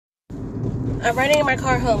I'm riding in my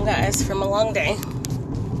car home, guys, from a long day.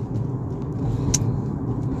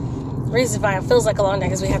 The reason why it feels like a long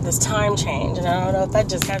day is we have this time change, and I don't know if that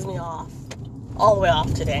just has me off, all the way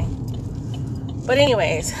off today. But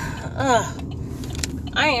anyways,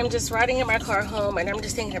 I am just riding in my car home, and I'm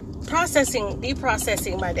just thinking of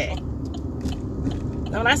deprocessing my day.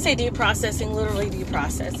 Now, when I say deprocessing, literally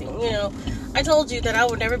deprocessing. You know, I told you that I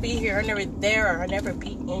would never be here, or never there, or I'd never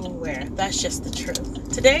be anywhere. That's just the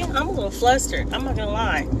truth. Today, I'm a little flustered. I'm not gonna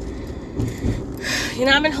lie. You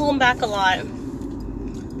know, I've been holding back a lot,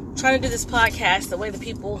 trying to do this podcast the way the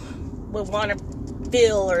people would want to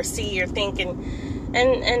feel or see or think, and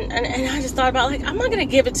I just thought about, like, I'm not gonna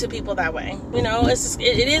give it to people that way. You know, it's just,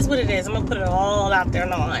 it is what it is. I'm gonna put it all out there on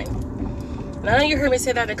the line. And I know you heard me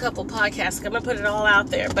say that in a couple podcasts. I'm going to put it all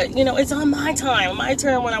out there. But, you know, it's on my time, my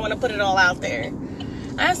turn when I want to put it all out there.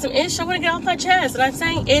 I have some ish I want to get off my chest. And I'm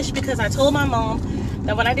saying ish because I told my mom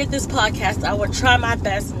that when I did this podcast, I would try my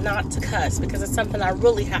best not to cuss, because it's something I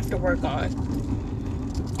really have to work on.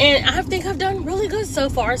 And I think I've done really good so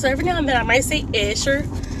far. So every now and then I might say ish or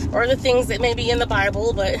the things that may be in the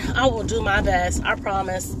Bible. But I will do my best. I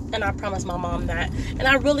promise. And I promise my mom that. And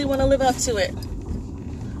I really want to live up to it.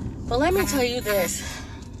 But let me tell you this.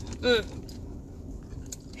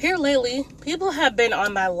 Here lately, people have been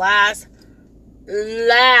on my last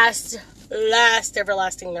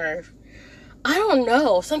everlasting nerve. I don't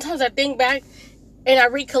know. Sometimes I think back and I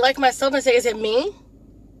recollect myself and say, is it me?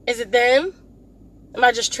 Is it them? Am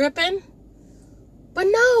I just tripping? But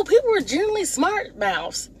no, people are generally smart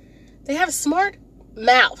mouths. They have smart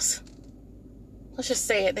mouths. Let's just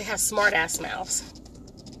say it. They have smart ass mouths.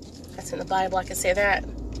 That's in the Bible. I can say that.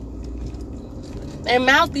 Their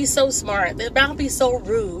mouth be so smart. Their mouth be so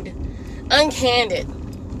rude. Uncandid.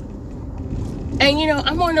 And, you know,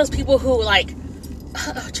 I'm one of those people who, like,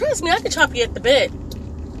 trust me, I can chop you at the bit.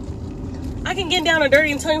 I can get down and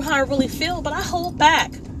dirty and tell you how I really feel, but I hold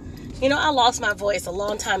back. You know, I lost my voice a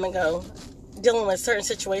long time ago dealing with certain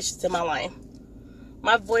situations in my life.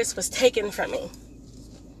 My voice was taken from me.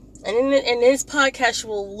 And in this podcast, you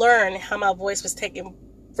will learn how my voice was taken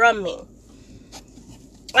from me.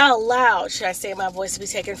 How loud, should I say, my voice to be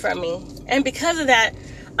taken from me. And because of that,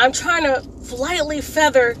 I'm trying to lightly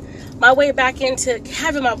feather my way back into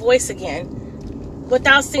having my voice again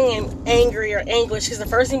without singing angry or anguish. Because the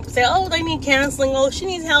first thing people say, oh, they need counseling. Oh, she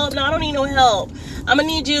needs help. No, I don't need no help. I'm going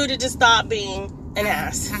to need you to just stop being an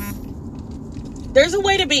ass. There's a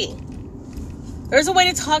way to be. There's a way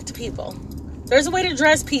to talk to people. There's a way to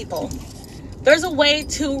dress people. There's a way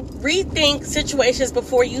to rethink situations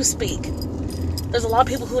before you speak. There's a lot of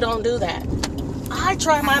people who don't do that. I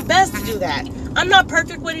try my best to do that. I'm not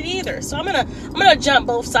perfect with it either. So I'm gonna jump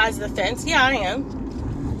both sides of the fence. Yeah, I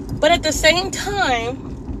am. But at the same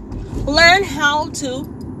time, learn how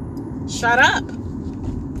to shut up.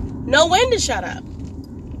 Know when to shut up.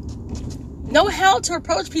 Know how to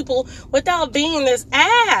approach people without being this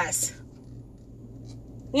ass.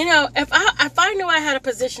 You know, if I knew I had a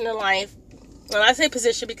position in life, and I say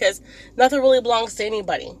position because nothing really belongs to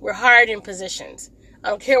anybody. We're hired in positions. I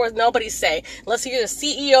don't care what nobody say. Unless you're the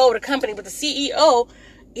CEO of the company, but the CEO,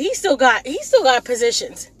 he still got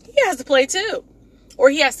positions. He has to play too. Or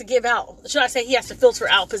he has to give out. Should I say he has to filter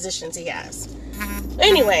out positions he has.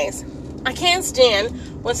 Anyways, I can't stand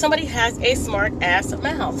when somebody has a smart ass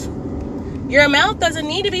mouth. Your mouth doesn't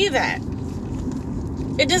need to be that.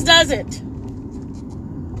 It just doesn't.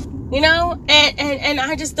 You know, and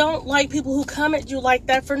I just don't like people who come at you like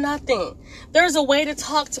that for nothing. There's a way to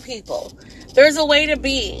talk to people. There's a way to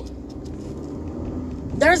be.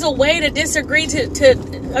 There's a way to disagree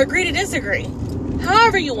to agree to disagree.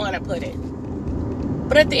 However you want to put it.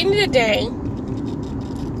 But at the end of the day,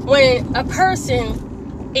 when a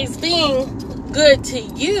person is being good to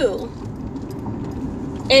you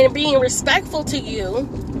and being respectful to you,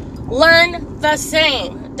 learn the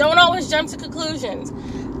same. Don't always jump to conclusions.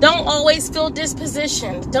 Don't always feel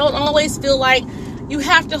dispositioned. Don't always feel like you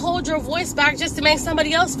have to hold your voice back just to make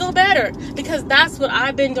somebody else feel better. Because that's what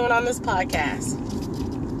I've been doing on this podcast.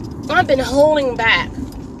 I've been holding back.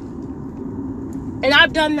 And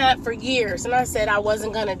I've done that for years. And I said I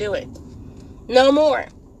wasn't going to do it. No more.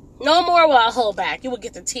 No more will I hold back. You will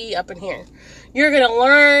get the tea up in here. You're going to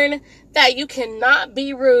learn that you cannot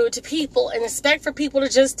be rude to people and expect for people to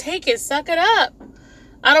just take it. Suck it up.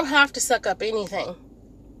 I don't have to suck up anything.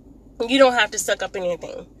 You don't have to suck up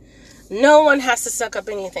anything. No one has to suck up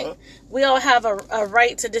anything. We all have a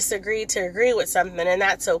right to disagree, to agree with something, and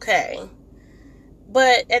that's okay.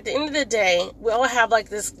 But at the end of the day, we all have like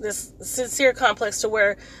this sincere complex to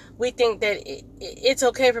where we think that it's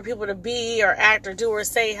okay for people to be or act or do or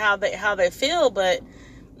say how they feel, but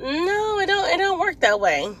No, it don't work that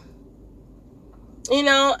way. You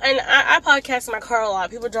know, and I podcast in my car a lot.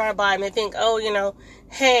 People drive by and they think, oh, you know,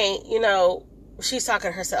 hey, you know, she's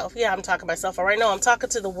talking to herself. Yeah, I'm talking to myself. All right, no, I'm talking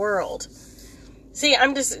to the world. See,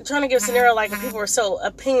 I'm just trying to give a scenario like when people are so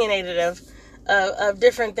opinionated of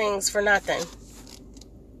different things for nothing.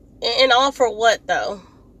 And all for what, though?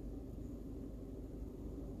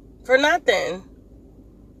 For nothing.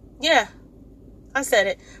 Yeah, I said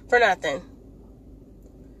it. For nothing.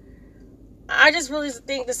 I just really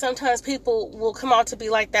think that sometimes people will come out to be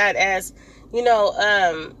like that as, you know,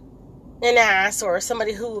 an ass or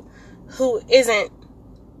somebody who isn't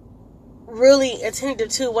really attentive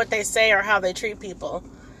to what they say or how they treat people.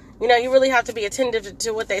 You know, you really have to be attentive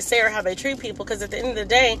to what they say or how they treat people, because at the end of the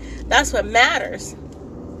day, that's what matters.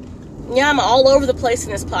 Yeah, I'm all over the place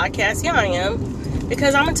in this podcast. Yeah, I am.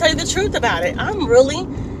 Because I'm going to tell you the truth about it.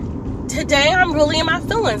 Today I'm really in my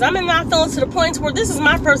feelings. I'm in my feelings to the point where this is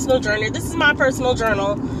my personal journey. This is my personal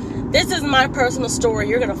journal. This is my personal story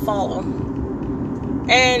you're going to follow.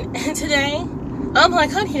 And today, I'm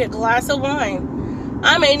like, I need a glass of wine.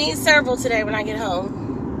 I may need several today when I get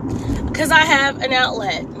home. Because I have an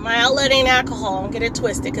outlet. My outlet ain't alcohol. Don't get it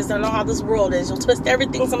twisted, because I know how this world is. You'll twist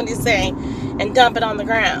everything somebody say and dump it on the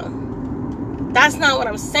ground. That's not what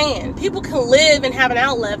I'm saying. People can live and have an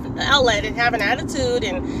outlet and have an attitude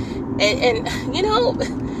and you know,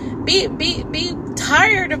 be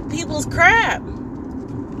tired of people's crap.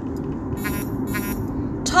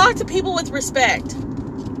 Talk to people with respect.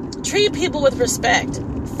 Treat people with respect.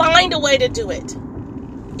 Find a way to do it.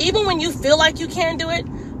 Even when you feel like you can't do it,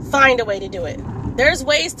 find a way to do it. There's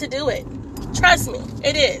ways to do it. Trust me,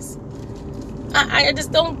 it is. I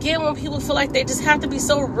just don't get when people feel like they just have to be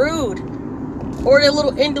so rude. Or their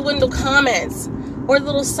little innuendo comments. Or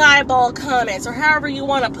little sideball comments. Or however you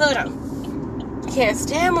want to put them. Can't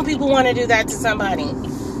stand when people want to do that to somebody.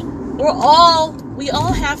 We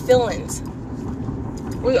all have feelings.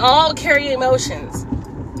 We all carry emotions.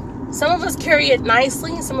 Some of us carry it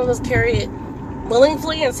nicely. Some of us carry it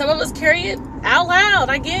willingly. And some of us carry it out loud.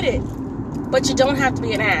 I get it. But you don't have to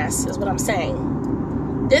be an ass, is what I'm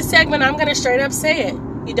saying. This segment, I'm going to straight up say it.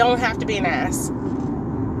 You don't have to be an ass.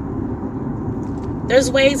 There's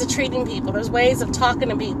ways of treating people. There's ways of talking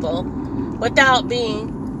to people without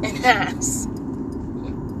being an ass.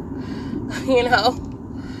 You know?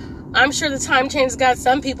 I'm sure the time change got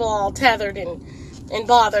some people all tethered and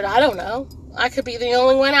bothered. I don't know. I could be the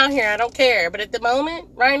only one out here. I don't care. But at the moment,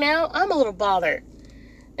 right now, I'm a little bothered.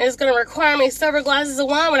 And it's going to require me several glasses of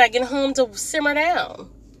wine when I get home to simmer down.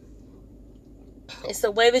 It's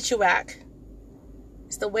the way that you act.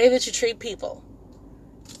 It's the way that you treat people.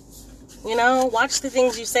 You know, watch the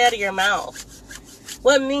things you say out of your mouth.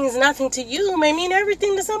 What means nothing to you may mean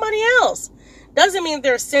everything to somebody else. Doesn't mean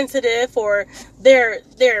they're sensitive or they're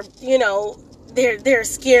you know, they're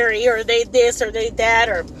scary or they this or they that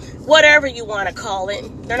or whatever you want to call it.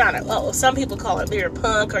 They're not some people call it you're a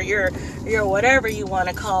punk or you're whatever you want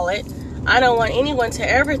to call it. I don't want anyone to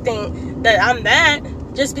ever think that I'm that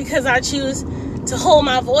just because I choose to hold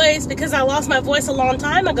my voice, because I lost my voice a long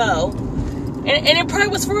time ago. And it probably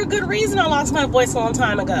was for a good reason I lost my voice a long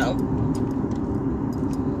time ago.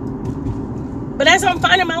 But as I'm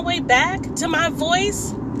finding my way back to my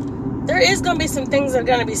voice, there is going to be some things that are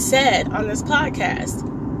going to be said on this podcast.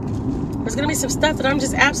 There's going to be some stuff that I'm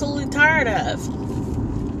just absolutely tired of.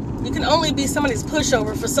 You can only be somebody's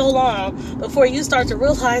pushover for so long before you start to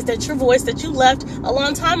realize that your voice that you left a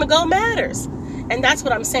long time ago matters. And that's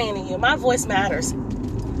what I'm saying to you. My voice matters.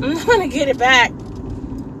 I'm going to get it back.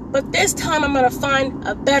 But this time I'm going to find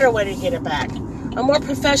a better way to get it back. A more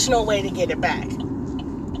professional way to get it back.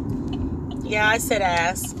 Yeah, I said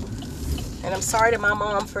ass. And I'm sorry to my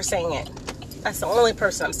mom for saying it. That's the only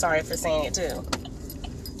person I'm sorry for saying it to.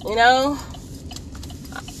 You know?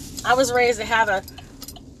 I was raised to have a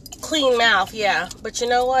clean mouth, yeah. But you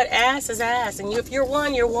know what? Ass is ass. And if you're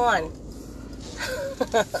one, you're one.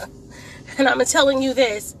 And I'm telling you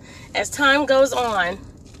this. As time goes on,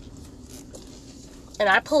 and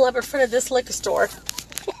I pull up in front of this liquor store,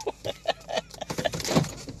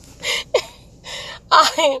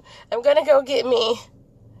 I'm going to go get me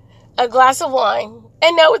a glass of wine.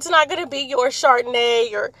 And no, it's not going to be your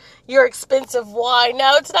Chardonnay or your expensive wine.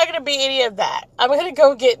 No, it's not going to be any of that. I'm going to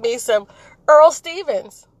go get me some Earl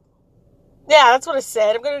Stevens. Yeah, that's what it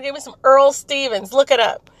said. I'm going to get me some Earl Stevens. Look it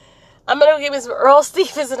up. I'm going to go get me some Earl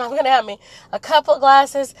Stevens, and I'm going to have me a couple of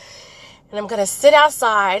glasses, and I'm going to sit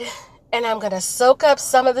outside, and I'm going to soak up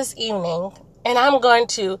some of this evening, and I'm going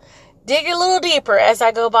to dig a little deeper as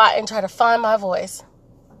I go by and try to find my voice.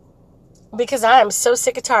 Because I am so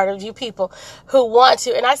sick and tired of you people who want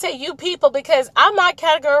to. And I say you people because I'm not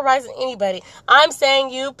categorizing anybody. I'm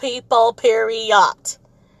saying you people, period.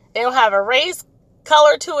 They don't have a race,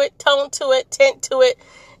 color to it, tone to it, tint to it,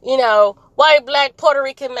 white, black, Puerto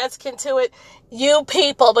Rican, Mexican to it. You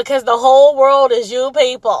people, because the whole world is you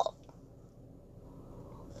people.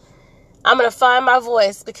 I'm going to find my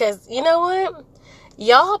voice because you know what?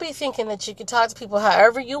 Y'all be thinking that you can talk to people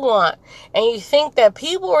however you want. And you think that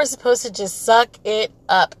people are supposed to just suck it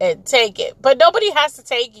up and take it. But nobody has to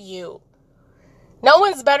take you. No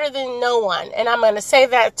one's better than no one. And I'm going to say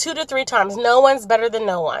that 2 to 3 times. No one's better than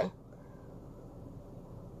no one.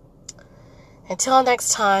 Until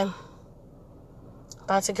next time.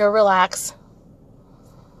 About to go relax.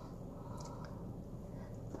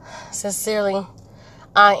 Sincerely,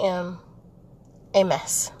 I am a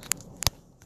mess.